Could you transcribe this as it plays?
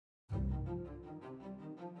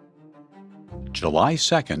July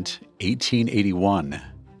 2nd, 1881.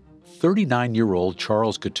 39-year-old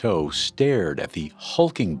Charles Guiteau stared at the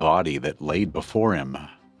hulking body that laid before him,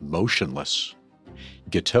 motionless.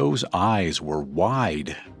 Guiteau's eyes were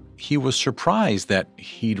wide. He was surprised that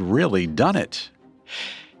he'd really done it.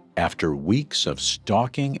 After weeks of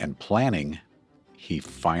stalking and planning, he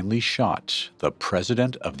finally shot the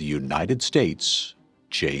President of the United States,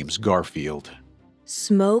 James Garfield.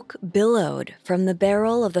 Smoke billowed from the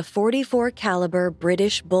barrel of the .44 caliber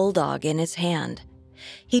British Bulldog in his hand.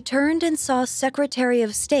 He turned and saw Secretary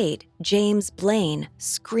of State James Blaine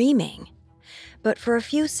screaming. But for a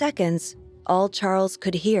few seconds, all Charles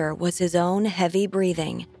could hear was his own heavy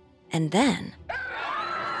breathing. And then...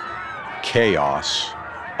 chaos.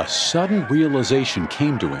 A sudden realization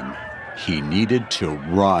came to him. He needed to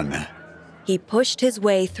run. He pushed his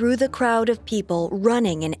way through the crowd of people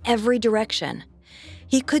running in every direction.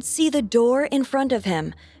 He could see the door in front of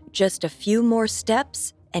him. Just a few more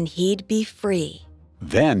steps, and he'd be free.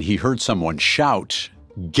 Then he heard someone shout,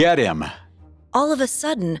 "Get him!" All of a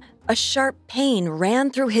sudden, a sharp pain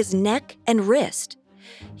ran through his neck and wrist.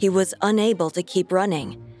 He was unable to keep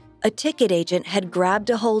running. A ticket agent had grabbed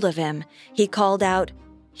a hold of him. He called out,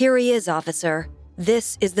 "Here he is, officer.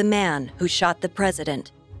 This is the man who shot the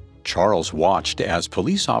president." Charles watched as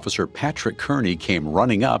police officer Patrick Kearney came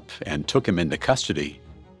running up and took him into custody.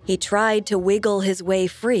 He tried to wiggle his way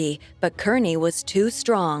free, but Kearney was too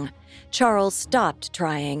strong. Charles stopped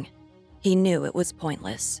trying. He knew it was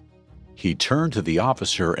pointless. He turned to the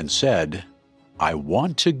officer and said, "I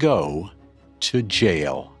want to go to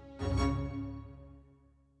jail."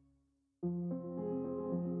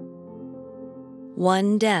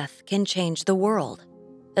 One death can change the world.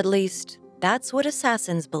 At least, that's what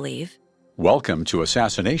assassins believe. Welcome to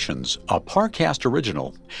Assassinations, a Parcast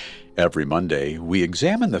original. Every Monday, we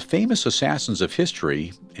examine the famous assassins of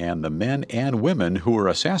history and the men and women who were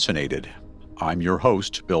assassinated. I'm your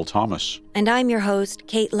host, Bill Thomas. And I'm your host,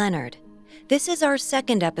 Kate Leonard. This is our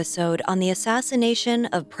second episode on the assassination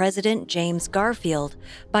of President James Garfield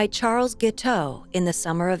by Charles Guiteau in the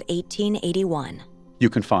summer of 1881. You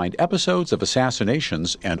can find episodes of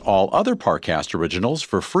Assassinations and all other Parcast originals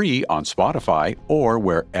for free on Spotify or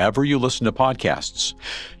wherever you listen to podcasts.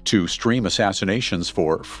 To stream Assassinations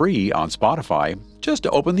for free on Spotify, just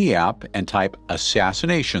open the app and type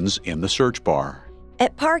Assassinations in the search bar.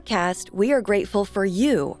 At Parcast, we are grateful for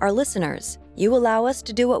you, our listeners. You allow us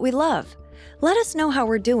to do what we love. Let us know how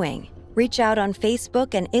we're doing. Reach out on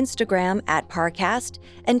Facebook and Instagram at Parcast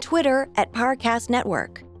and Twitter at Parcast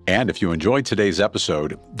Network. And if you enjoyed today's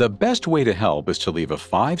episode, the best way to help is to leave a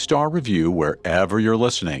 5-star review wherever you're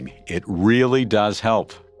listening. It really does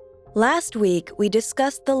help. Last week, we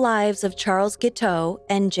discussed the lives of Charles Guiteau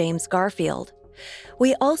and James Garfield.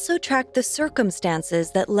 We also tracked the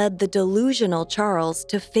circumstances that led the delusional Charles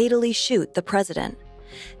to fatally shoot the president.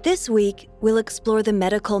 This week, we'll explore the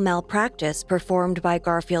medical malpractice performed by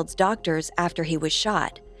Garfield's doctors after he was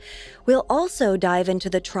shot. We'll also dive into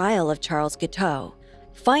the trial of Charles Guiteau.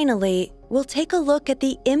 Finally, we'll take a look at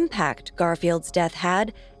the impact Garfield's death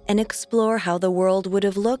had and explore how the world would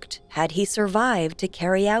have looked had he survived to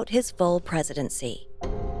carry out his full presidency.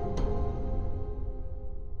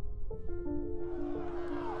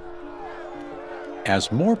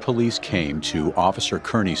 As more police came to Officer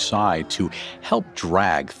Kearney's side to help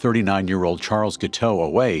drag 39-year-old Charles Guiteau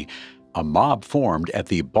away, a mob formed at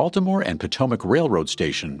the Baltimore and Potomac Railroad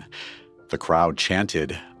Station. The crowd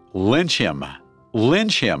chanted, "Lynch him!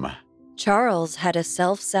 Lynch him!" Charles had a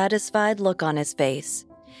self-satisfied look on his face.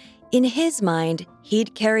 In his mind,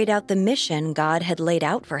 he'd carried out the mission God had laid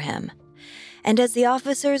out for him. And as the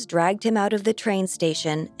officers dragged him out of the train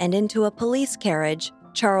station and into a police carriage,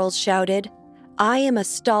 Charles shouted, "I am a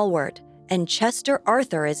stalwart, and Chester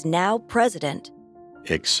Arthur is now president."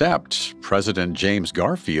 Except President James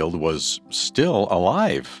Garfield was still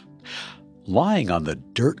alive. Lying on the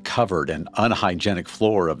dirt-covered and unhygienic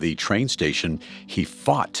floor of the train station, he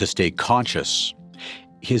fought to stay conscious.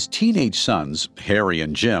 His teenage sons, Harry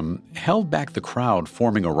and Jim, held back the crowd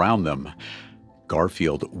forming around them.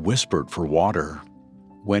 Garfield whispered for water.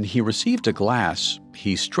 When he received a glass,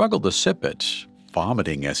 he struggled to sip it,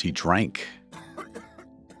 vomiting as he drank.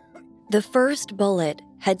 The first bullet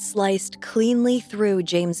had sliced cleanly through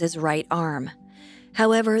James's right arm.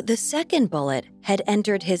 However, the second bullet had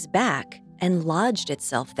entered his back and lodged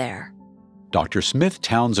itself there. Dr. Smith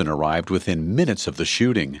Townsend arrived within minutes of the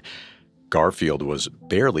shooting. Garfield was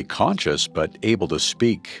barely conscious but able to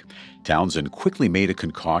speak. Townsend quickly made a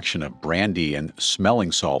concoction of brandy and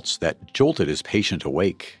smelling salts that jolted his patient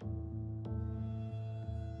awake.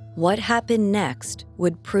 What happened next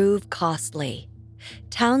would prove costly.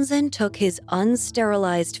 Townsend took his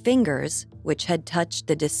unsterilized fingers, which had touched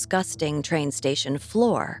the disgusting train station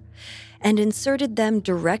floor, and inserted them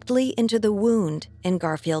directly into the wound in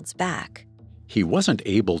Garfield's back. He wasn't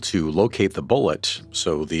able to locate the bullet,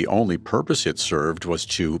 so the only purpose it served was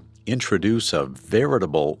to introduce a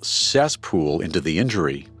veritable cesspool into the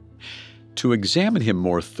injury. To examine him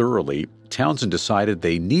more thoroughly, Townsend decided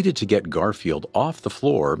they needed to get Garfield off the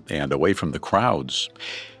floor and away from the crowds.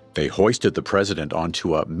 They hoisted the president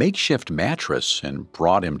onto a makeshift mattress and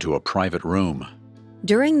brought him to a private room.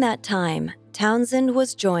 During that time, Townsend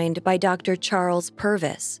was joined by Dr. Charles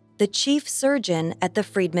Purvis, the chief surgeon at the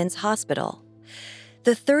Freedmen's Hospital.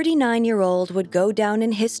 The 39-year-old would go down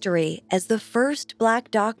in history as the first Black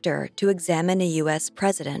doctor to examine a U.S.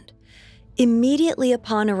 president. Immediately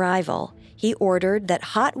upon arrival, he ordered that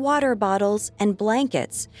hot water bottles and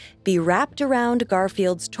blankets be wrapped around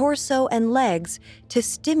Garfield's torso and legs to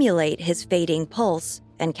stimulate his fading pulse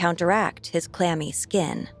and counteract his clammy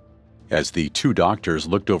skin. As the two doctors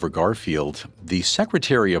looked over Garfield, the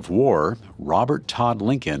Secretary of War, Robert Todd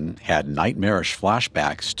Lincoln, had nightmarish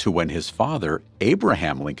flashbacks to when his father,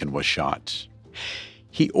 Abraham Lincoln, was shot.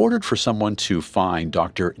 He ordered for someone to find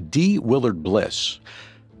Dr. D. Willard Bliss.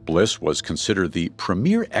 Bliss was considered the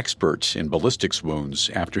premier expert in ballistics wounds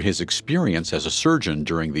after his experience as a surgeon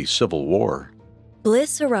during the Civil War.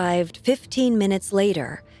 Bliss arrived 15 minutes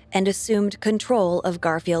later and assumed control of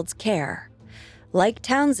Garfield's care. Like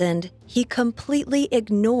Townsend, he completely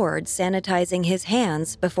ignored sanitizing his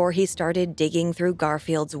hands before he started digging through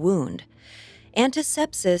Garfield's wound.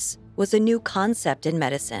 Antisepsis was a new concept in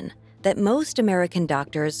medicine that most American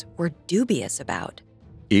doctors were dubious about.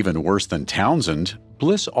 Even worse than Townsend,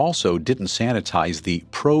 Bliss also didn't sanitize the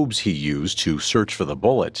probes he used to search for the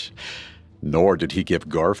bullet. Nor did he give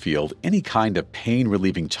Garfield any kind of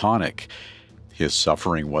pain-relieving tonic. His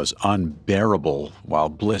suffering was unbearable while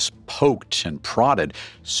Bliss poked and prodded,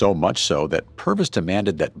 so much so that Purvis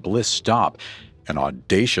demanded that Bliss stop, an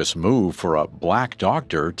audacious move for a Black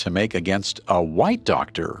doctor to make against a white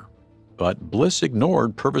doctor. But Bliss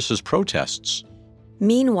ignored Purvis's protests.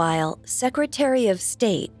 Meanwhile, Secretary of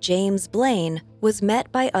State James Blaine was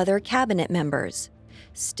met by other cabinet members.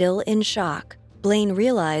 Still in shock, Blaine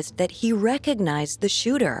realized that he recognized the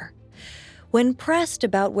shooter. When pressed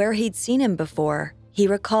about where he'd seen him before, he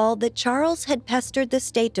recalled that Charles had pestered the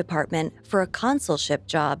State Department for a consulship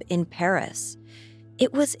job in Paris.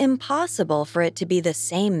 It was impossible for it to be the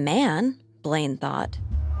same man, Blaine thought.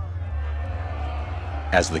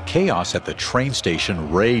 As the chaos at the train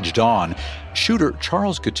station raged on, shooter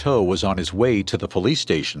Charles Guiteau was on his way to the police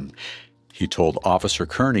station. He told Officer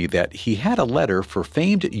Kearney that he had a letter for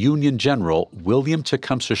famed Union General William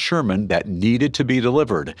Tecumseh Sherman that needed to be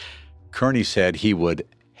delivered. Kearney said he would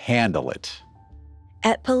handle it.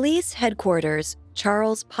 At police headquarters,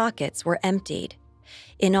 Charles' pockets were emptied.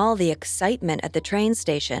 In all the excitement at the train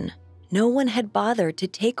station, no one had bothered to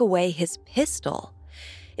take away his pistol.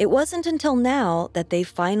 It wasn't until now that they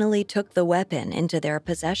finally took the weapon into their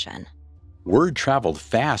possession. Word traveled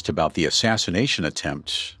fast about the assassination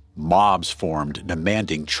attempt. Mobs formed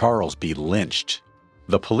demanding Charles be lynched.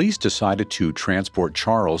 The police decided to transport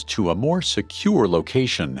Charles to a more secure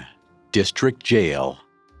location, District Jail.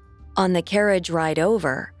 On the carriage ride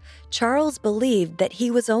over, Charles believed that he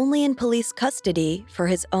was only in police custody for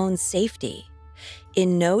his own safety.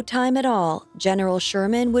 In no time at all, General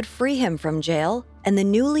Sherman would free him from jail, and the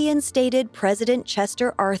newly instated President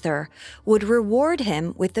Chester Arthur would reward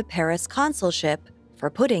him with the Paris consulship for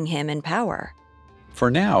putting him in power. For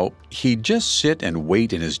now, he'd just sit and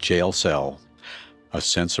wait in his jail cell. A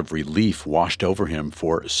sense of relief washed over him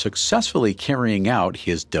for successfully carrying out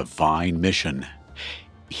his divine mission.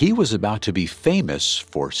 He was about to be famous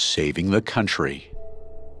for saving the country.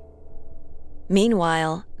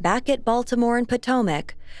 Meanwhile, back at Baltimore and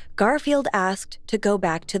Potomac, Garfield asked to go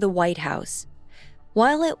back to the White House.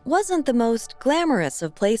 While it wasn't the most glamorous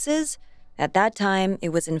of places, at that time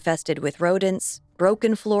it was infested with rodents,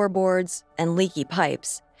 broken floorboards, and leaky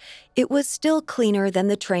pipes. It was still cleaner than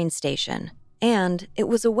the train station, and it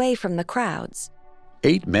was away from the crowds.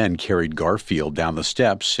 8 men carried Garfield down the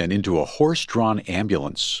steps and into a horse-drawn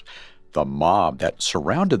ambulance. The mob that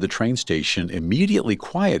surrounded the train station immediately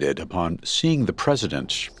quieted upon seeing the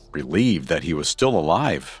president, relieved that he was still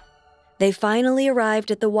alive. They finally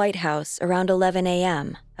arrived at the White House around 11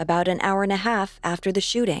 a.m., about an hour and a half after the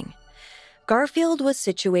shooting. Garfield was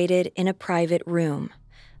situated in a private room.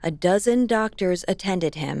 A dozen doctors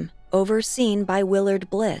attended him, overseen by Willard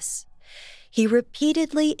Bliss. He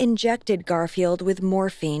repeatedly injected Garfield with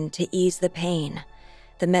morphine to ease the pain.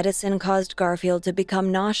 The medicine caused Garfield to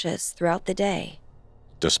become nauseous throughout the day.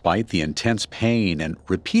 Despite the intense pain and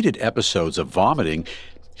repeated episodes of vomiting,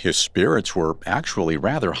 his spirits were actually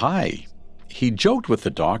rather high. He joked with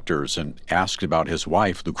the doctors and asked about his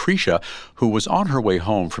wife, Lucretia, who was on her way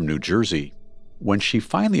home from New Jersey. When she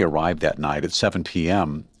finally arrived that night at 7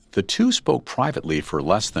 p.m., the two spoke privately for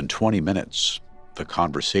less than 20 minutes. The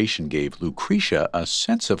conversation gave Lucretia a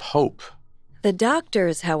sense of hope. The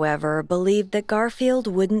doctors, however, believed that Garfield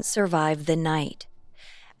wouldn't survive the night.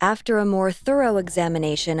 After a more thorough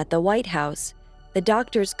examination at the White House, the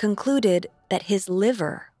doctors concluded that his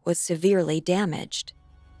liver was severely damaged.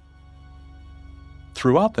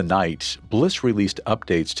 Throughout the night, Bliss released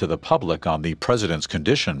updates to the public on the president's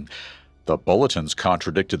condition. The bulletins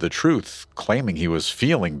contradicted the truth, claiming he was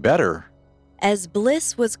feeling better. As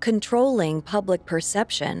Bliss was controlling public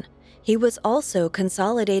perception, he was also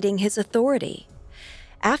consolidating his authority.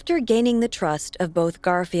 After gaining the trust of both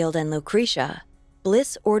Garfield and Lucretia,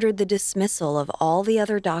 Bliss ordered the dismissal of all the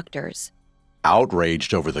other doctors.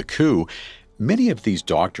 Outraged over the coup, many of these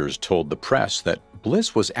doctors told the press that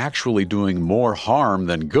Bliss was actually doing more harm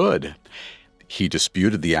than good. He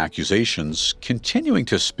disputed the accusations, continuing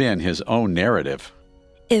to spin his own narrative.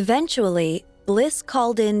 Eventually, Bliss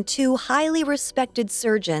called in two highly respected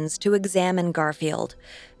surgeons to examine Garfield,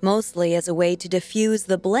 mostly as a way to diffuse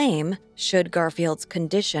the blame should Garfield's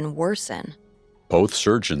condition worsen. Both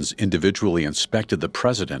surgeons individually inspected the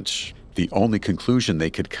president. The only conclusion they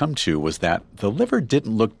could come to was that the liver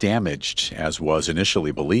didn't look damaged, as was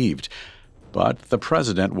initially believed, but the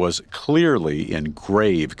president was clearly in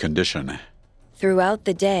grave condition. Throughout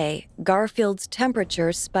the day, Garfield's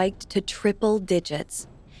temperature spiked to triple digits.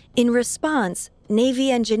 In response,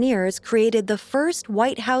 Navy engineers created the first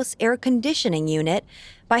White House air conditioning unit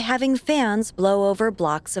by having fans blow over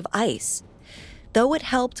blocks of ice. Though it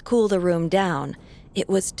helped cool the room down, it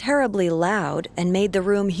was terribly loud and made the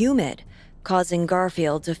room humid, causing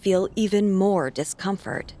Garfield to feel even more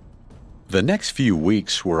discomfort. The next few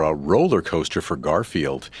weeks were a roller coaster for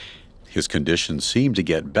Garfield. His condition seemed to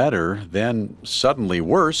get better, then suddenly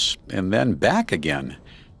worse, and then back again.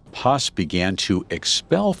 Pus began to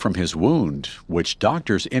expel from his wound, which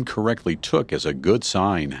doctors incorrectly took as a good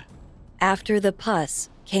sign. After the pus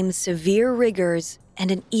came severe rigors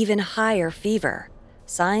and an even higher fever,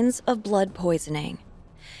 signs of blood poisoning.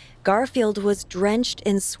 Garfield was drenched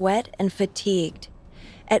in sweat and fatigued.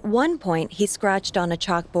 At one point, he scratched on a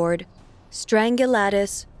chalkboard,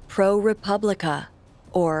 "Strangulatus pro Republica,"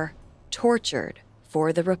 or "Tortured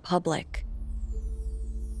for the Republic."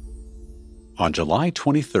 On July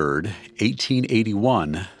 23,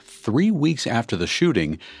 1881, 3 weeks after the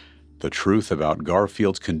shooting, the truth about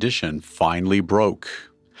Garfield's condition finally broke.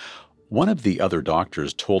 One of the other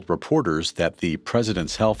doctors told reporters that the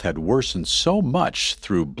president's health had worsened so much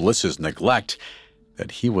through Bliss's neglect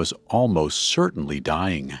that he was almost certainly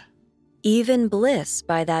dying. Even Bliss,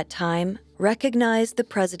 by that time, recognized the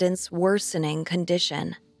president's worsening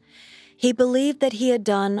condition. He believed that he had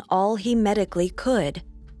done all he medically could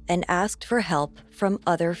and asked for help from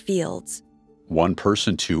other fields. One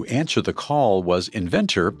person to answer the call was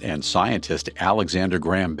inventor and scientist Alexander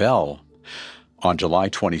Graham Bell. On July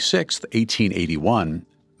 26, 1881,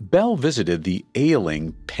 Bell visited the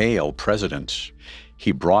ailing, pale president.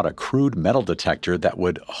 He brought a crude metal detector that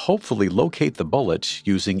would hopefully locate the bullet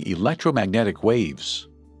using electromagnetic waves.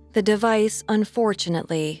 The device,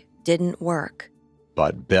 unfortunately, didn't work.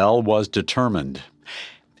 But Bell was determined.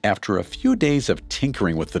 After a few days of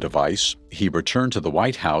tinkering with the device, he returned to the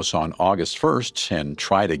White House on August 1st and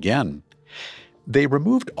tried again. They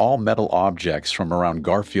removed all metal objects from around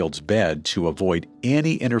Garfield's bed to avoid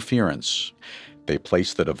any interference. They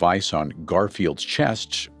placed the device on Garfield's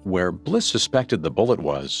chest, where Bliss suspected the bullet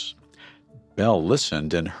was. Bell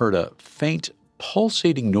listened and heard a faint,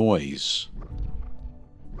 pulsating noise.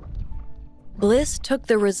 Bliss took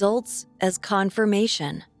the results as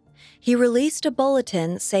confirmation. He released a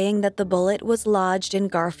bulletin saying that the bullet was lodged in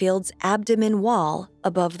Garfield's abdomen wall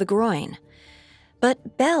above the groin.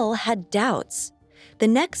 But Bell had doubts. The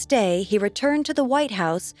next day, he returned to the White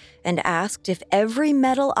House and asked if every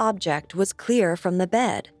metal object was clear from the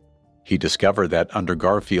bed. He discovered that under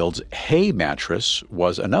Garfield's hay mattress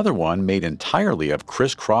was another one made entirely of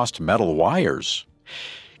crisscrossed metal wires.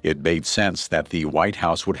 It made sense that the White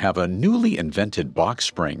House would have a newly invented box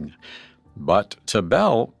spring. But to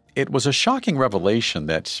Bell, it was a shocking revelation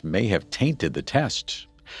that may have tainted the test.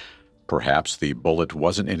 Perhaps the bullet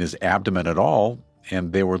wasn't in his abdomen at all,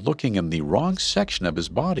 and they were looking in the wrong section of his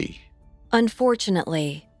body.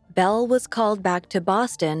 Unfortunately, Bell was called back to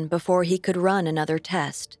Boston before he could run another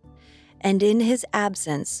test. And in his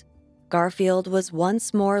absence, Garfield was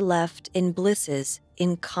once more left in Bliss's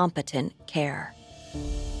incompetent care.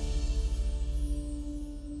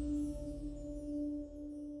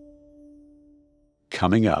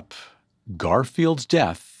 Coming up, Garfield's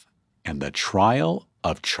death and the trial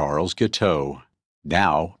of Charles Guiteau.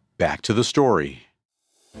 Now, back to the story.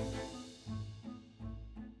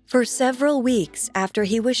 For several weeks after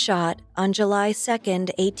he was shot on July 2,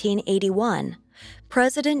 1881,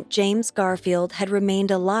 President James Garfield had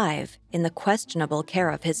remained alive in the questionable care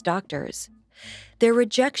of his doctors. Their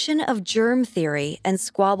rejection of germ theory and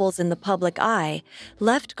squabbles in the public eye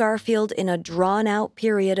left Garfield in a drawn-out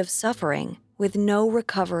period of suffering with no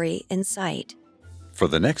recovery in sight. For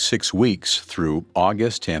the next 6 weeks, through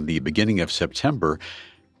August and the beginning of September,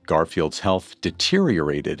 Garfield's health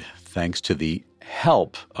deteriorated thanks to the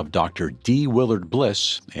help of Dr. D. Willard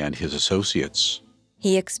Bliss and his associates.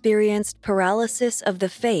 He experienced paralysis of the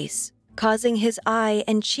face, causing his eye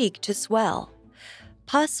and cheek to swell.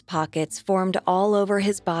 Pus pockets formed all over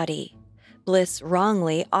his body. Bliss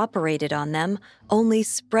wrongly operated on them, only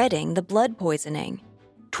spreading the blood poisoning.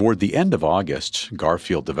 Toward the end of August,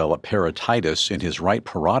 Garfield developed parotitis in his right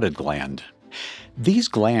parotid gland. These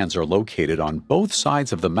glands are located on both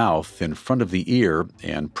sides of the mouth in front of the ear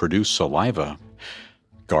and produce saliva.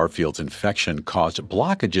 Garfield's infection caused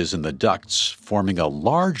blockages in the ducts, forming a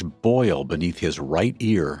large boil beneath his right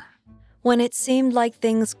ear. When it seemed like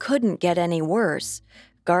things couldn't get any worse,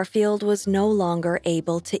 Garfield was no longer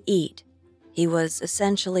able to eat. He was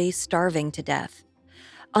essentially starving to death.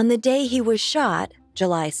 On the day he was shot,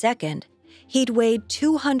 July 2nd, he'd weighed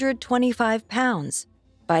 225 pounds.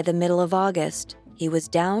 By the middle of August, he was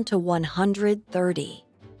down to 130.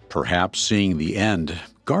 Perhaps seeing the end,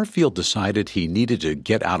 Garfield decided he needed to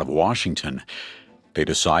get out of Washington. They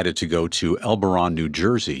decided to go to Elberon, New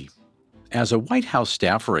Jersey. As a White House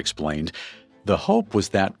staffer explained, the hope was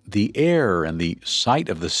that the air and the sight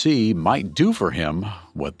of the sea might do for him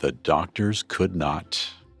what the doctors could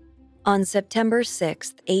not. On September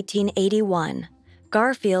 6, 1881,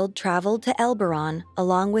 Garfield traveled to Elberon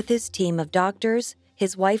along with his team of doctors,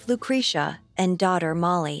 his wife Lucretia, and daughter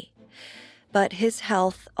Molly. But his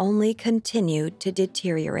health only continued to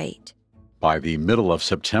deteriorate. By the middle of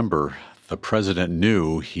September, the president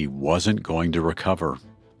knew he wasn't going to recover.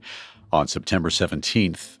 On September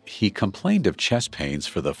 17th, he complained of chest pains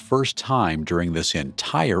for the first time during this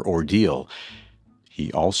entire ordeal.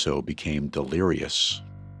 He also became delirious.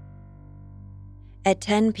 At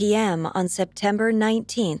 10 p.m. on September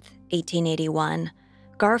 19, 1881,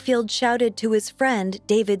 Garfield shouted to his friend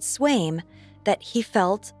David Swaim that he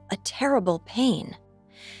felt a terrible pain.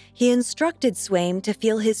 He instructed Swaim to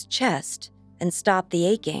feel his chest and stop the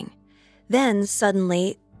aching. Then,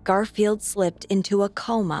 suddenly, Garfield slipped into a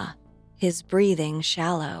coma, his breathing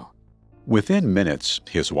shallow. Within minutes,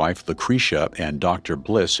 his wife Lucretia and Dr.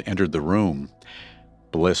 Bliss entered the room.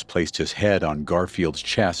 Bliss placed his head on Garfield's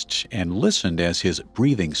chest and listened as his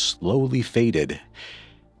breathing slowly faded.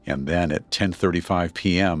 And then at 10:35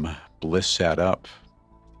 p.m., Bliss sat up.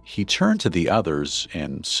 He turned to the others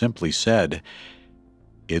and simply said,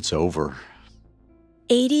 "It's over."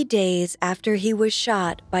 80 days after he was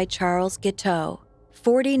shot by Charles Guiteau,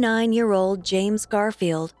 49-year-old James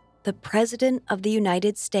Garfield, the President of the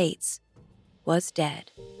United States, was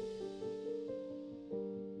dead.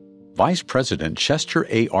 Vice President Chester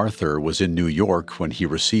A. Arthur was in New York when he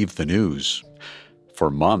received the news. For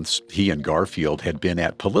months, he and Garfield had been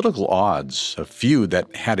at political odds, a feud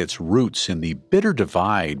that had its roots in the bitter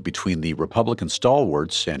divide between the Republican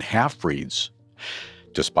stalwarts and half-breeds.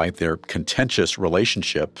 Despite their contentious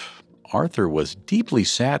relationship, Arthur was deeply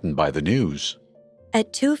saddened by the news.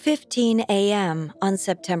 At 2:15 a.m. on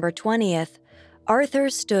September 20th, Arthur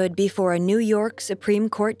stood before a New York Supreme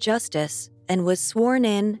Court justice and was sworn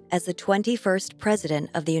in as the 21st President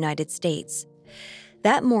of the United States.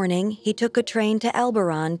 That morning, he took a train to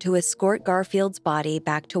Elberon to escort Garfield's body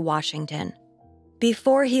back to Washington.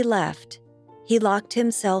 Before he left, he locked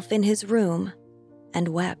himself in his room and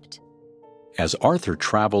wept. As Arthur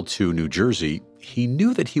traveled to New Jersey, he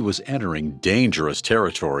knew that he was entering dangerous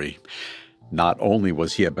territory. Not only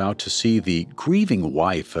was he about to see the grieving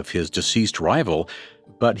wife of his deceased rival,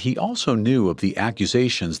 but he also knew of the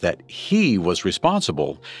accusations that he was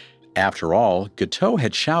responsible. After all, Guiteau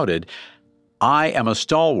had shouted, "I am a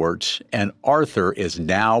stalwart, and Arthur is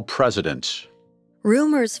now president."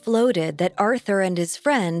 Rumors floated that Arthur and his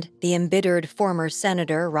friend, the embittered former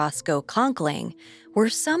Senator Roscoe Conkling, were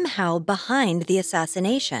somehow behind the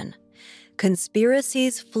assassination.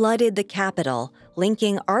 Conspiracies flooded the Capitol,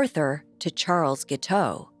 linking Arthur to Charles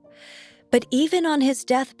Guiteau. But even on his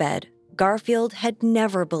deathbed, Garfield had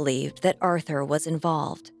never believed that Arthur was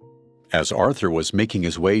involved. As Arthur was making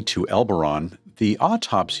his way to Elberon, the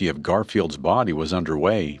autopsy of Garfield's body was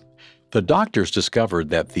underway. The doctors discovered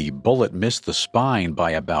that the bullet missed the spine by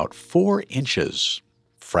about 4 inches,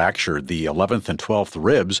 fractured the 11th and 12th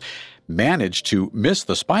ribs, managed to miss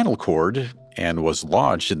the spinal cord, and was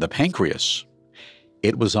lodged in the pancreas.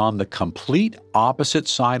 It was on the complete opposite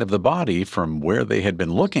side of the body from where they had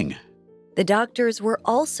been looking. The doctors were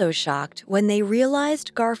also shocked when they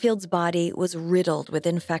realized Garfield's body was riddled with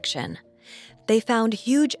infection. They found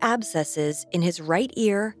huge abscesses in his right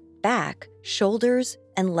ear, back, shoulders,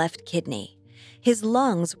 and left kidney. His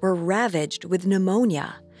lungs were ravaged with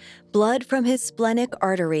pneumonia. Blood from his splenic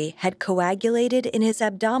artery had coagulated in his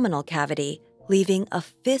abdominal cavity, leaving a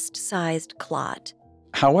fist-sized clot.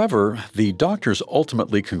 However, the doctors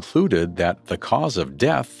ultimately concluded that the cause of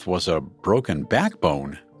death was a broken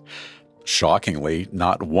backbone. Shockingly,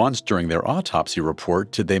 not once during their autopsy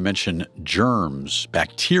report did they mention germs,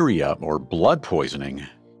 bacteria, or blood poisoning.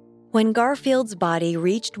 When Garfield's body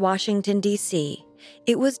reached Washington, D.C.,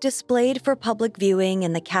 it was displayed for public viewing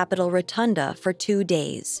in the Capitol Rotunda for 2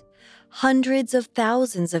 days. Hundreds of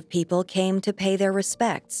thousands of people came to pay their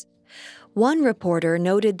respects. One reporter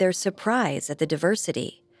noted their surprise at the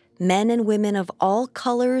diversity. Men and women of all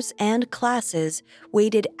colors and classes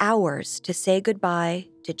waited hours to say goodbye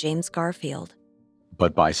to James Garfield.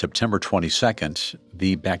 But by September 22nd,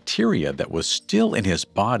 the bacteria that was still in his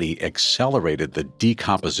body accelerated the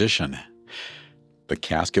decomposition. The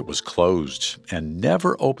casket was closed and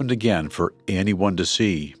never opened again for anyone to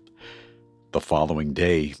see. The following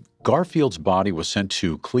day, Garfield's body was sent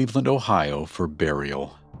to Cleveland, Ohio for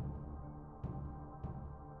burial.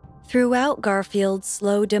 Throughout Garfield's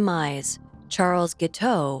slow demise, Charles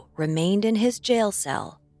Guiteau remained in his jail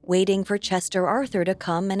cell, waiting for Chester Arthur to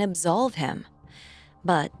come and absolve him.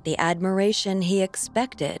 But the admiration he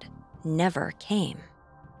expected never came.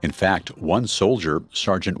 In fact, one soldier,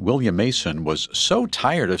 Sergeant William Mason, was so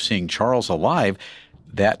tired of seeing Charles alive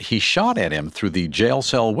that he shot at him through the jail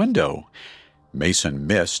cell window. Mason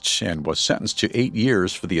missed and was sentenced to 8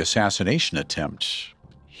 years for the assassination attempt.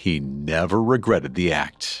 He never regretted the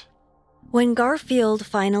act. When Garfield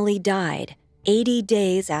finally died, 80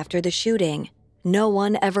 days after the shooting, no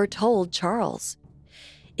one ever told Charles.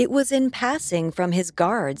 It was in passing from his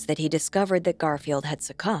guards that he discovered that Garfield had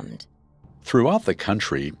succumbed. Throughout the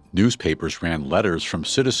country, newspapers ran letters from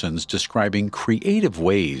citizens describing creative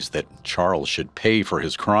ways that Charles should pay for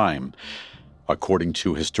his crime. According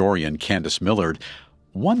to historian Candace Millard,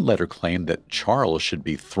 one letter claimed that Charles should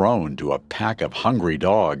be thrown to a pack of hungry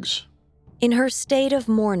dogs. In her state of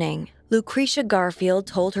mourning, Lucretia Garfield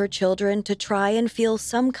told her children to try and feel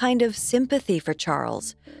some kind of sympathy for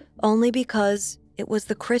Charles, only because it was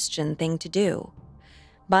the Christian thing to do.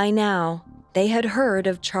 By now, they had heard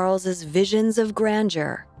of Charles's visions of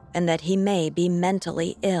grandeur and that he may be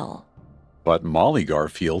mentally ill. But Molly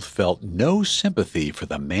Garfield felt no sympathy for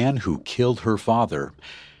the man who killed her father.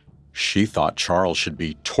 She thought Charles should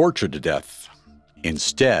be tortured to death.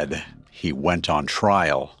 Instead, he went on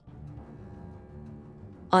trial.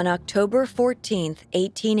 On October 14,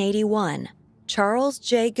 1881, Charles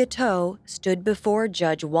J. Guiteau stood before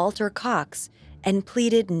Judge Walter Cox and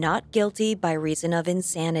pleaded not guilty by reason of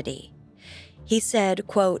insanity. He said,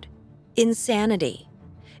 quote, "Insanity,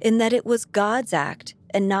 in that it was God's act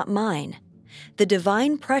and not mine. The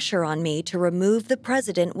divine pressure on me to remove the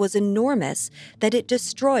president was enormous that it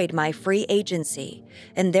destroyed my free agency,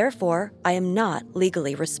 and therefore I am not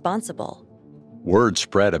legally responsible." Word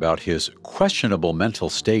spread about his questionable mental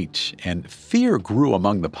state, and fear grew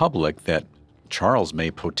among the public that Charles may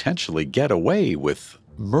potentially get away with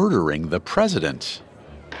murdering the president.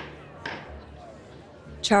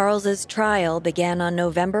 Charles's trial began on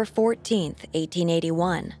November 14,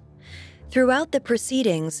 1881. Throughout the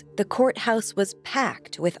proceedings, the courthouse was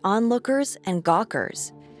packed with onlookers and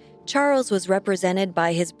gawkers. Charles was represented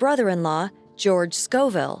by his brother-in-law, George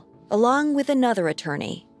Scoville, along with another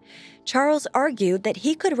attorney. Charles argued that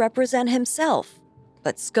he could represent himself,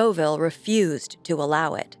 but Scoville refused to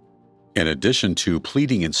allow it. In addition to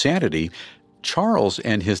pleading insanity, Charles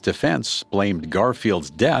and his defense blamed Garfield's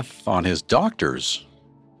death on his doctors.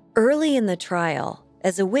 Early in the trial,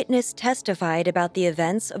 as a witness testified about the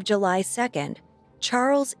events of July 2nd,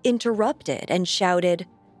 Charles interrupted and shouted,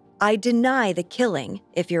 "I deny the killing,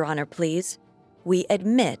 if Your Honor please. We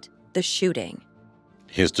admit the shooting."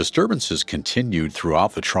 His disturbances continued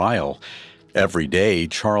throughout the trial. Every day,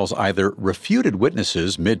 Charles either refuted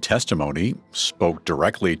witnesses mid-testimony, spoke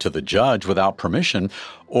directly to the judge without permission,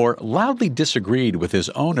 or loudly disagreed with his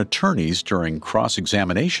own attorneys during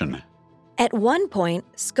cross-examination. At one point,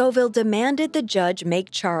 Scoville demanded the judge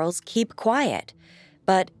make Charles keep quiet,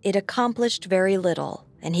 but it accomplished very little,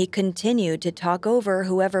 and he continued to talk over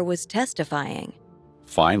whoever was testifying.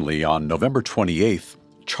 Finally, on November 28th,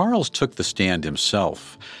 Charles took the stand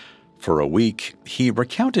himself. For a week, he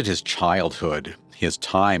recounted his childhood, his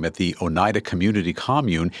time at the Oneida Community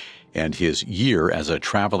Commune, and his year as a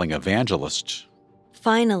traveling evangelist.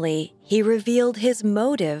 Finally, he revealed his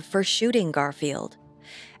motive for shooting Garfield.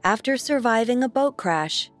 After surviving a boat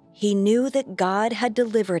crash, he knew that God had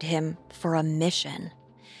delivered him for a mission.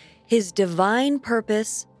 His divine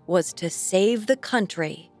purpose was to save the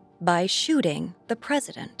country by shooting the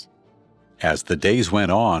president. As the days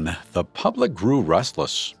went on, the public grew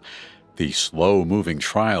restless. The slow-moving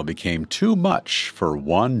trial became too much for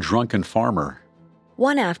one drunken farmer.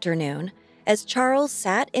 One afternoon, as Charles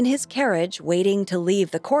sat in his carriage waiting to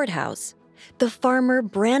leave the courthouse, the farmer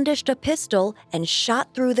brandished a pistol and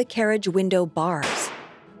shot through the carriage window bars.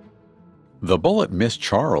 The bullet missed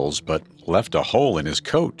Charles but left a hole in his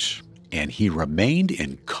coat, and he remained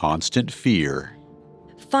in constant fear.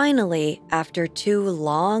 Finally, after 2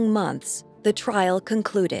 long months, the trial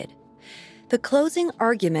concluded. The closing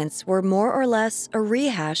arguments were more or less a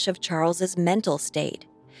rehash of Charles's mental state.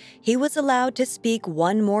 He was allowed to speak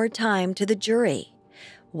one more time to the jury.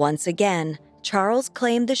 Once again, Charles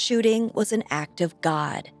claimed the shooting was an act of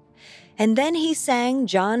God. And then he sang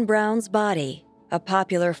John Brown's Body, a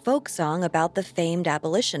popular folk song about the famed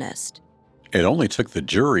abolitionist. It only took the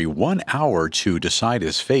jury 1 hour to decide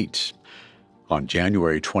his fate. On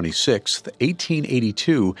January 26,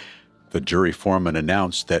 1882, the jury foreman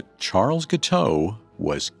announced that Charles Guiteau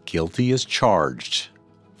was guilty as charged.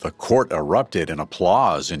 The court erupted in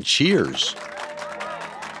applause and cheers.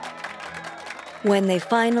 When they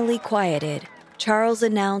finally quieted, Charles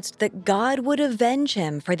announced that God would avenge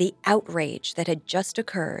him for the outrage that had just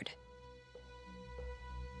occurred.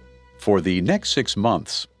 For the next 6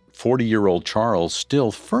 months, 40-year-old Charles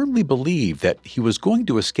still firmly believed that he was going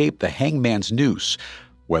to escape the hangman's noose,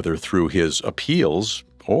 whether through his appeals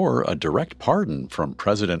or a direct pardon from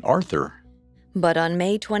President Arthur. But on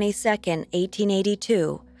May 22,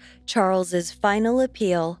 1882, Charles's final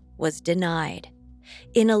appeal was denied.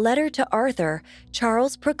 In a letter to Arthur,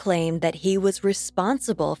 Charles proclaimed that he was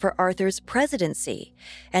responsible for Arthur's presidency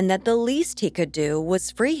and that the least he could do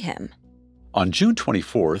was free him. On June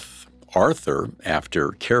 24th, Arthur,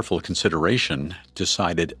 after careful consideration,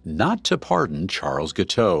 decided not to pardon Charles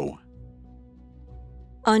Guiteau.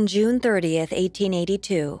 On June 30th,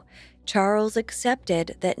 1882, Charles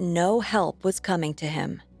accepted that no help was coming to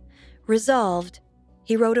him. Resolved,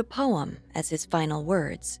 he wrote a poem as his final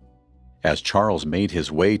words. As Charles made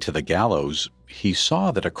his way to the gallows, he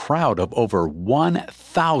saw that a crowd of over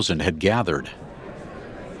 1,000 had gathered.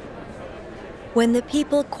 When the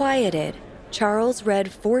people quieted, Charles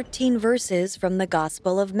read 14 verses from the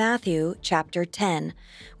Gospel of Matthew, chapter 10,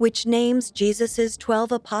 which names Jesus'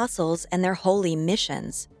 12 apostles and their holy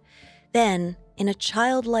missions. Then, in a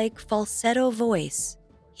childlike falsetto voice,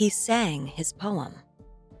 he sang his poem.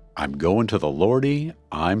 I'm going to the Lordy,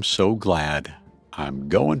 I'm so glad. I'm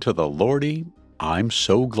going to the Lordy, I'm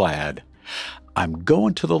so glad. I'm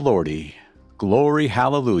going to the Lordy, glory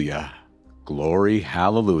hallelujah, glory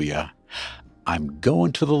hallelujah. I'm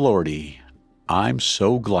going to the Lordy, I'm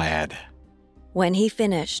so glad. When he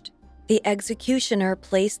finished, the executioner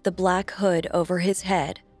placed the black hood over his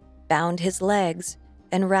head, bound his legs,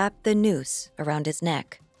 and wrapped the noose around his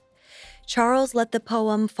neck. Charles let the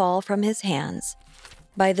poem fall from his hands.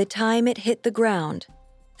 By the time it hit the ground,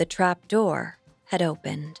 the trap door had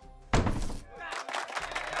opened.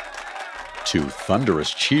 To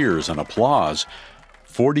thunderous cheers and applause,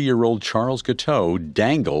 40-year-old Charles Guiteau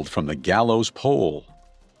dangled from the gallows pole.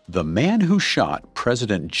 The man who shot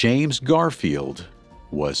President James Garfield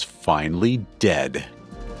was finally dead.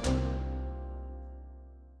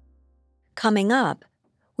 Coming up,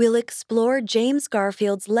 we'll explore James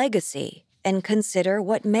Garfield's legacy and consider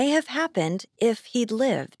what may have happened if he'd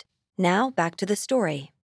lived. Now, back to the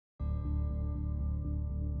story.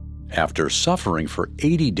 After suffering for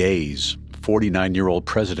 80 days, 49-year-old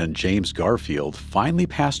President James Garfield finally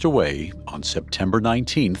passed away on September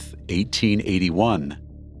 19, 1881.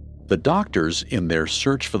 The doctors, in their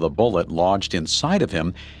search for the bullet lodged inside of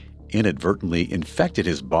him, inadvertently infected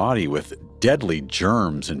his body with deadly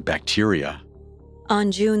germs and bacteria. On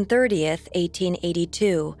June 30th,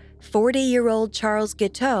 1882, 40-year-old Charles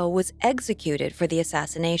Guiteau was executed for the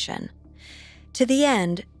assassination. To the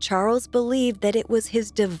end, Charles believed that it was his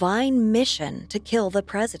divine mission to kill the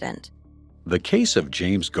president. The case of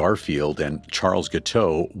James Garfield and Charles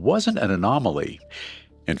Guiteau wasn't an anomaly.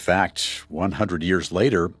 In fact, 100 years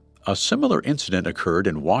later, a similar incident occurred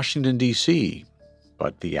in Washington, D.C.,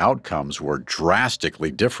 but the outcomes were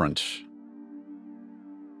drastically different.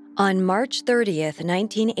 On March 30th,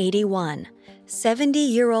 1981,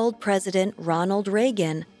 70-year-old President Ronald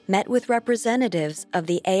Reagan met with representatives of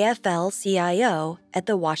the AFL-CIO at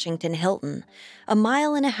the Washington Hilton, a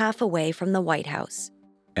mile and a half away from the White House.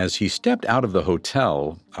 As he stepped out of the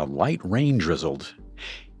hotel, a light rain drizzled.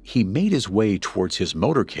 He made his way towards his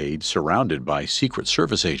motorcade surrounded by Secret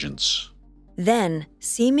Service agents. Then,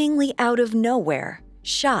 seemingly out of nowhere,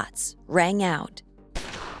 shots rang out.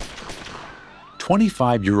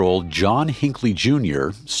 25-year-old John Hinckley Jr.,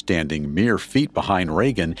 standing mere feet behind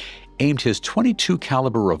Reagan, aimed his .22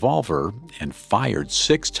 caliber revolver and fired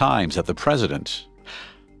 6 times at the president.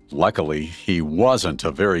 Luckily, he wasn't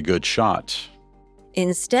a very good shot.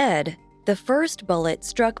 Instead, the first bullet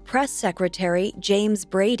struck Press Secretary James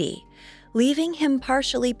Brady, leaving him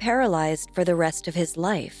partially paralyzed for the rest of his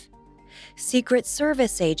life. Secret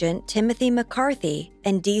Service agent Timothy McCarthy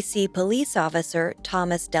and D.C. police officer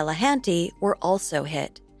Thomas Delahanty were also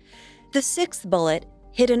hit. The 6th bullet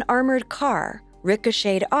hit an armored car,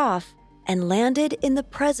 ricocheted off, and landed in the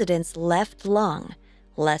president's left lung,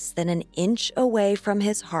 less than an inch away from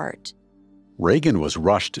his heart. Reagan was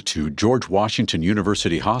rushed to George Washington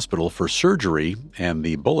University Hospital for surgery, and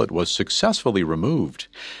the bullet was successfully removed.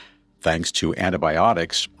 Thanks to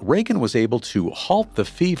antibiotics, Reagan was able to halt the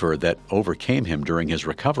fever that overcame him during his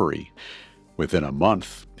recovery. Within a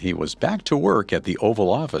month, he was back to work at the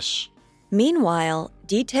Oval Office. Meanwhile,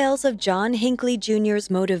 details of John Hinckley Jr.'s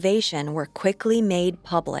motivation were quickly made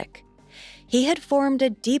public. He had formed a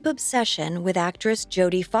deep obsession with actress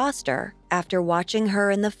Jodie Foster after watching her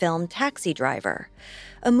in the film Taxi Driver,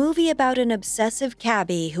 a movie about an obsessive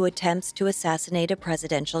cabbie who attempts to assassinate a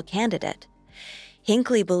presidential candidate.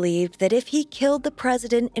 Hinckley believed that if he killed the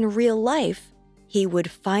president in real life, he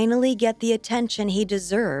would finally get the attention he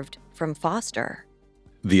deserved from Foster.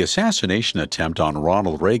 The assassination attempt on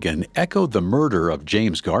Ronald Reagan echoed the murder of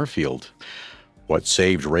James Garfield. What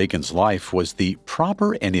saved Reagan's life was the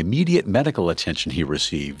proper and immediate medical attention he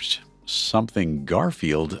received, something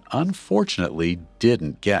Garfield unfortunately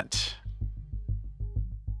didn't get.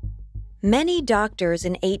 Many doctors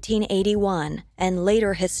in 1881 and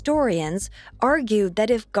later historians argued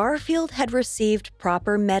that if Garfield had received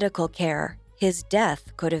proper medical care, his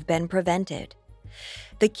death could have been prevented.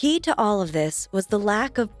 The key to all of this was the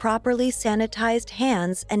lack of properly sanitized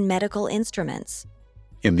hands and medical instruments.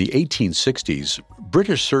 In the 1860s,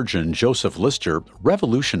 British surgeon Joseph Lister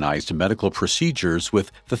revolutionized medical procedures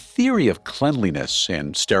with the theory of cleanliness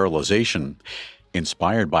and sterilization.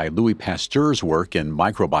 Inspired by Louis Pasteur's work in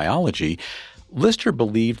microbiology, Lister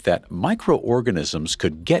believed that microorganisms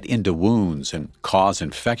could get into wounds and cause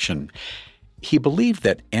infection. He believed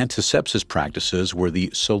that antisepsis practices were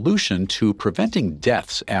the solution to preventing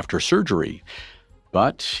deaths after surgery.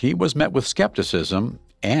 But he was met with skepticism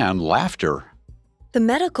and laughter. The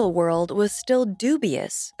medical world was still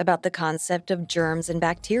dubious about the concept of germs and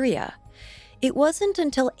bacteria. It wasn't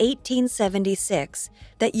until 1876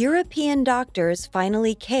 that European doctors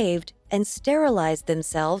finally caved and sterilized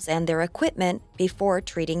themselves and their equipment before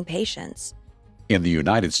treating patients. In the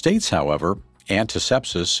United States, however,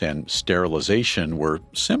 antisepsis and sterilization were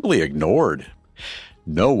simply ignored.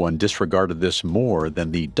 No one disregarded this more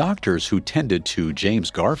than the doctors who tended to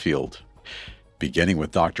James Garfield. Beginning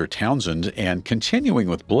with Dr. Townsend and continuing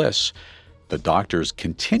with Bliss, the doctors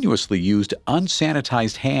continuously used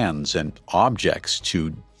unsanitized hands and objects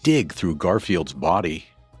to dig through Garfield's body.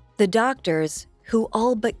 The doctors, who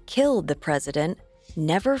all but killed the president,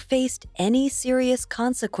 never faced any serious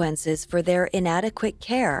consequences for their inadequate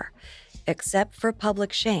care, except for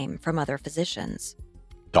public shame from other physicians.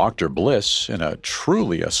 Dr. Bliss, in a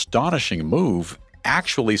truly astonishing move,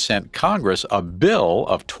 actually sent Congress a bill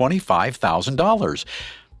of $25,000.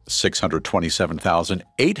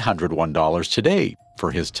 $627,801 today for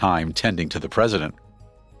his time tending to the president.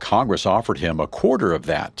 Congress offered him a quarter of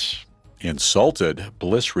that. Insulted,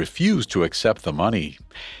 Bliss refused to accept the money.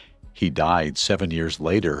 He died 7 years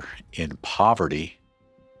later in poverty.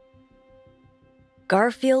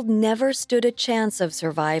 Garfield never stood a chance of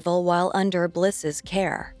survival while under Bliss's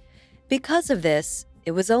care. Because of this,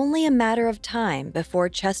 it was only a matter of time before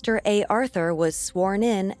Chester A. Arthur was sworn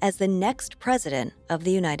in as the next president of the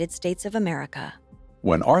United States of America.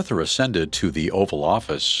 When Arthur ascended to the Oval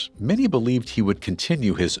Office, many believed he would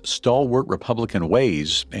continue his stalwart Republican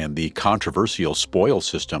ways and the controversial spoils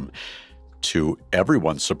system. To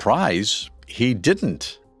everyone's surprise, he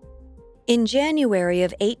didn't. In January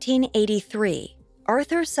of 1883,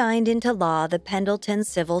 Arthur signed into law the Pendleton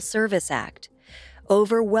Civil Service Act.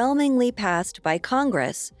 Overwhelmingly passed by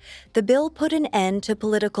Congress, the bill put an end to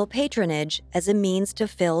political patronage as a means to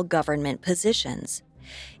fill government positions.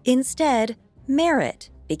 Instead, merit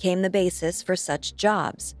became the basis for such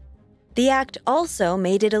jobs. The act also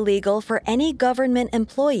made it illegal for any government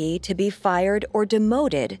employee to be fired or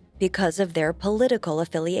demoted because of their political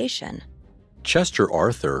affiliation. Chester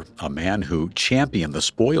Arthur, a man who championed the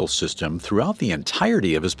spoils system throughout the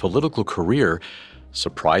entirety of his political career,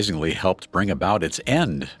 surprisingly helped bring about its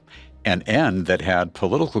end, an end that had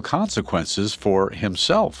political consequences for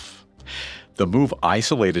himself. The move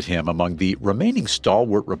isolated him among the remaining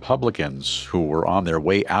stalwart Republicans who were on their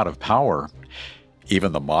way out of power.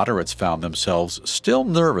 Even the moderates found themselves still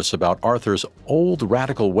nervous about Arthur's old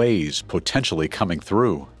radical ways potentially coming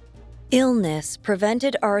through. Illness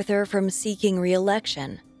prevented Arthur from seeking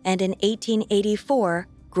re-election, and in 1884,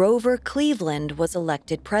 Grover Cleveland was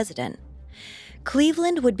elected president.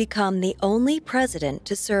 Cleveland would become the only president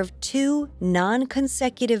to serve 2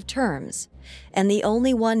 non-consecutive terms, and the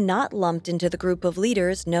only one not lumped into the group of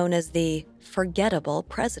leaders known as the forgettable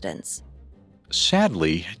presidents.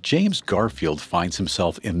 Sadly, James Garfield finds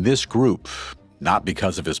himself in this group, not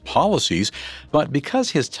because of his policies, but because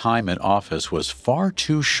his time in office was far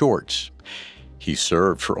too short. He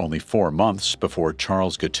served for only 4 months before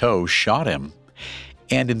Charles Guiteau shot him.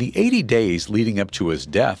 And in the 80 days leading up to his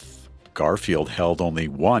death, Garfield held only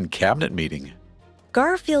 1 cabinet meeting.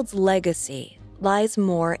 Garfield's legacy lies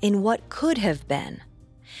more in what could have been.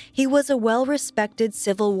 He was a well-respected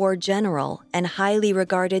Civil War general and highly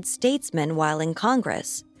regarded statesman while in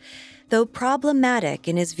Congress. Though problematic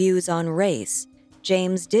in his views on race,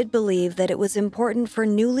 James did believe that it was important for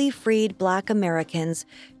newly freed Black Americans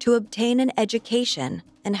to obtain an education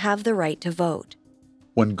and have the right to vote.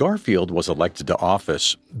 When Garfield was elected to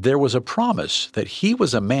office, there was a promise that he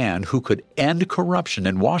was a man who could end corruption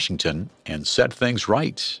in Washington and set things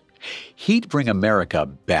right. He'd bring America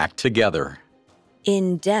back together.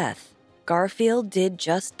 In death, Garfield did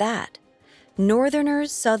just that.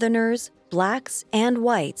 Northerners, Southerners, Blacks, and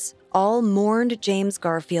whites all mourned James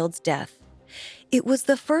Garfield's death. It was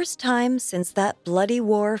the first time since that bloody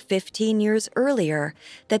war 15 years earlier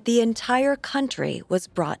that the entire country was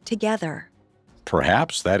brought together.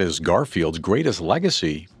 Perhaps that is Garfield's greatest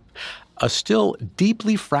legacy. A still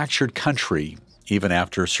deeply fractured country, even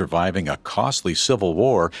after surviving a costly civil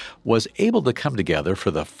war, was able to come together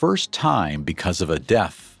for the first time because of a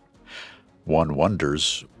death. One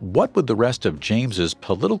wonders, what would the rest of James's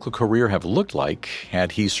political career have looked like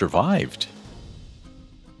had he survived?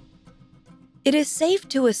 It is safe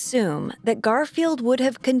to assume that Garfield would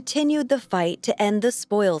have continued the fight to end the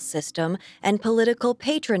spoils system and political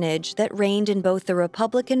patronage that reigned in both the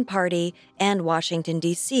Republican Party and Washington,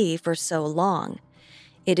 D.C. for so long.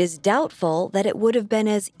 It is doubtful that it would have been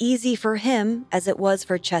as easy for him as it was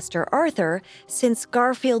for Chester Arthur, since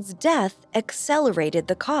Garfield's death accelerated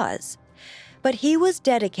the cause. But he was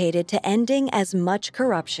dedicated to ending as much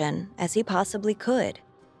corruption as he possibly could.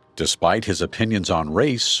 Despite his opinions on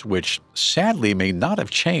race, which sadly may not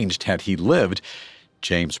have changed had he lived,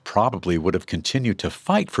 James probably would have continued to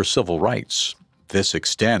fight for civil rights. This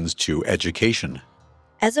extends to education.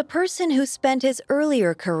 As a person who spent his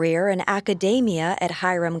earlier career in academia at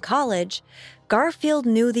Hiram College, Garfield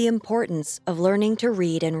knew the importance of learning to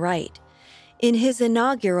read and write. In his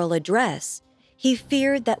inaugural address, he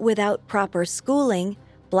feared that without proper schooling,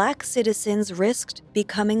 Black citizens risked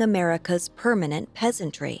becoming America's permanent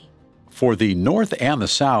peasantry. For the North and the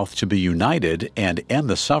South to be united and end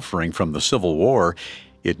the suffering from the Civil War,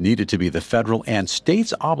 it needed to be the federal and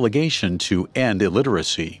states' obligation to end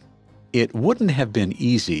illiteracy. It wouldn't have been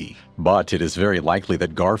easy, but it is very likely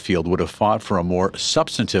that Garfield would have fought for a more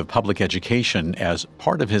substantive public education as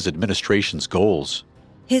part of his administration's goals.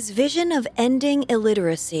 His vision of ending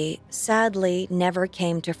illiteracy sadly never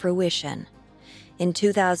came to fruition. In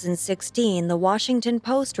 2016, the Washington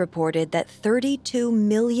Post reported that 32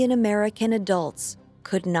 million American adults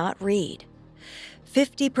could not read.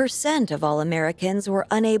 50% of all Americans were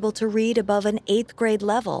unable to read above an 8th grade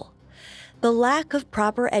level. The lack of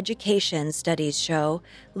proper education, studies show,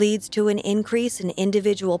 leads to an increase in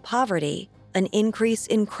individual poverty, an increase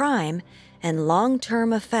in crime, and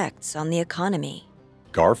long-term effects on the economy.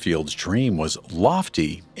 Garfield's dream was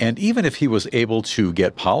lofty, and even if he was able to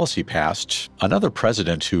get policy passed, another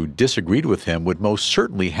president who disagreed with him would most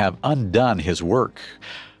certainly have undone his work.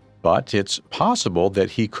 But it's possible that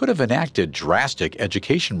he could have enacted drastic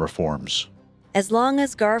education reforms. As long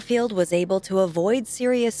as Garfield was able to avoid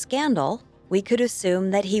serious scandal, we could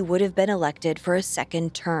assume that he would have been elected for a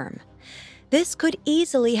second term. This could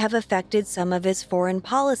easily have affected some of his foreign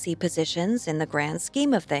policy positions in the grand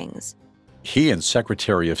scheme of things. He and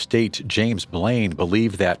Secretary of State James Blaine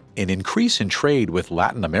believed that an increase in trade with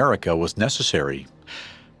Latin America was necessary.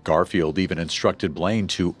 Garfield even instructed Blaine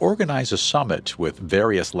to organize a summit with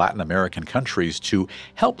various Latin American countries to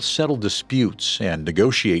help settle disputes and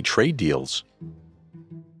negotiate trade deals.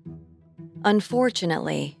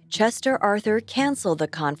 Unfortunately, Chester Arthur canceled the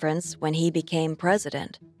conference when he became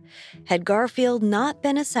president. Had Garfield not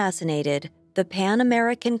been assassinated, the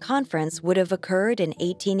Pan-American Conference would have occurred in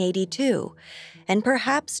 1882, and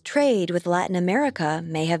perhaps trade with Latin America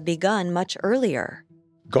may have begun much earlier.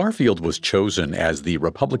 Garfield was chosen as the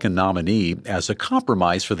Republican nominee as a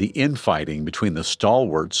compromise for the infighting between the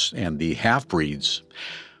stalwarts and the half-breeds.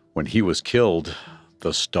 When he was killed,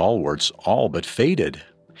 the stalwarts all but faded.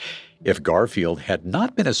 If Garfield had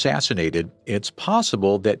not been assassinated, it's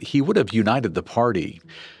possible that he would have united the party.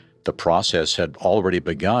 The process had already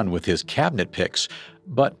begun with his cabinet picks,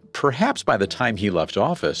 but perhaps by the time he left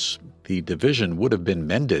office, the division would have been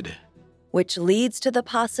mended. Which leads to the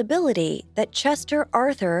possibility that Chester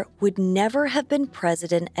Arthur would never have been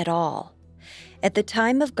president at all. At the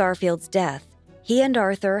time of Garfield's death, he and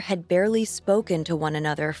Arthur had barely spoken to one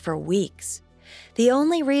another for weeks. The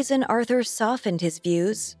only reason Arthur softened his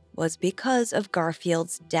views was because of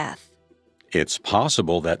Garfield's death. It's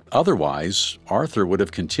possible that otherwise, Arthur would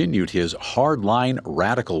have continued his hardline,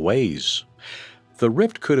 radical ways. The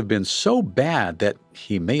rift could have been so bad that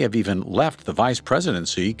he may have even left the vice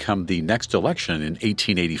presidency come the next election in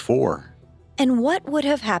 1884. And what would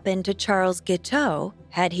have happened to Charles Guiteau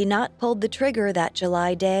had he not pulled the trigger that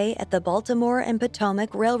July day at the Baltimore and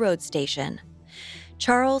Potomac Railroad Station?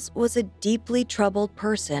 Charles was a deeply troubled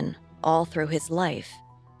person all through his life.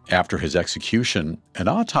 After his execution, an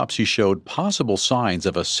autopsy showed possible signs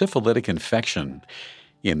of a syphilitic infection.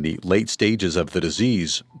 In the late stages of the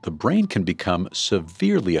disease, the brain can become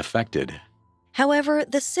severely affected. However,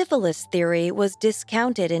 the syphilis theory was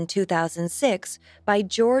discounted in 2006 by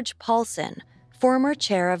George Paulson, former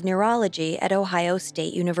chair of neurology at Ohio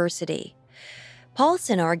State University.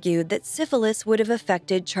 Paulson argued that syphilis would have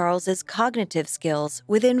affected Charles's cognitive skills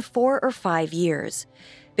within 4 or 5 years.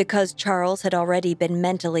 Because Charles had already been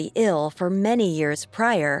mentally ill for many years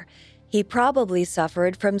prior, he probably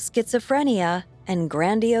suffered from schizophrenia and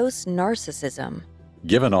grandiose narcissism.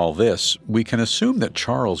 Given all this, we can assume that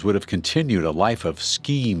Charles would have continued a life of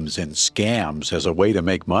schemes and scams as a way to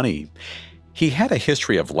make money. He had a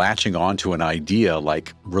history of latching onto an idea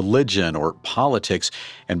like religion or politics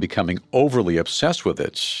and becoming overly obsessed with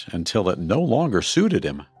it until it no longer suited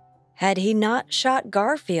him. Had he not shot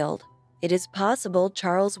Garfield, it is possible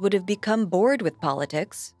Charles would have become bored with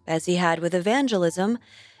politics, as he had with evangelism,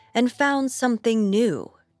 and found something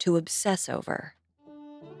new to obsess over.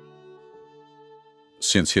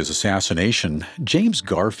 Since his assassination, James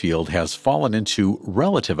Garfield has fallen into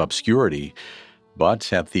relative obscurity,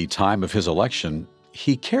 but at the time of his election,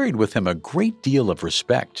 he carried with him a great deal of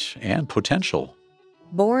respect and potential.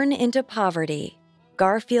 Born into poverty,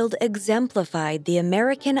 Garfield exemplified the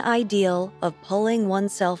American ideal of pulling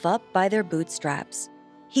oneself up by their bootstraps.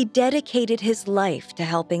 He dedicated his life to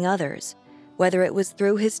helping others, whether it was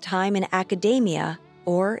through his time in academia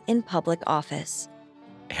or in public office.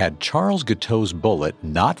 Had Charles Guiteau's bullet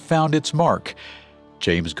not found its mark,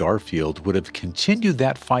 James Garfield would have continued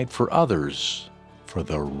that fight for others for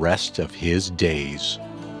the rest of his days.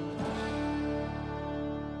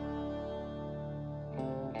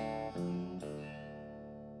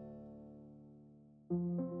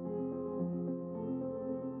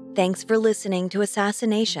 Thanks for listening to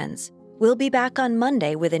Assassinations. We'll be back on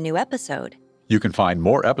Monday with a new episode. You can find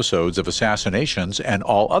more episodes of Assassinations and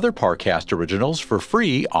all other Parcast originals for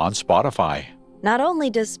free on Spotify. Not only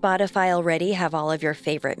does Spotify already have all of your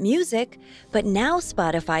favorite music, but now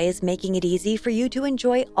Spotify is making it easy for you to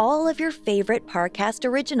enjoy all of your favorite Parcast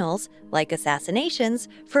originals, like Assassinations,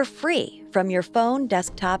 for free from your phone,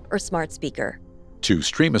 desktop, or smart speaker. To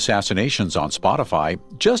stream Assassinations on Spotify,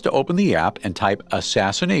 just open the app and type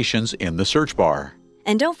Assassinations in the search bar.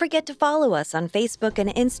 And don't forget to follow us on Facebook and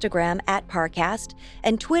Instagram at Parcast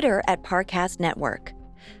and Twitter at Parcast Network.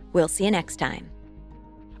 We'll see you next time.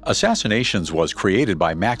 Assassinations was created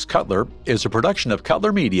by Max Cutler, is a production of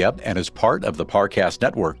Cutler Media, and is part of the Parcast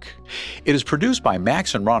Network. It is produced by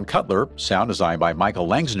Max and Ron Cutler, sound design by Michael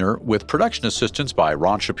Langsner, with production assistance by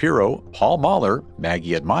Ron Shapiro, Paul Mahler,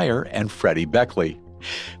 Maggie Admire, and Freddie Beckley.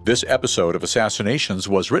 This episode of Assassinations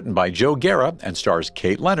was written by Joe Guerra and stars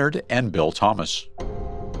Kate Leonard and Bill Thomas.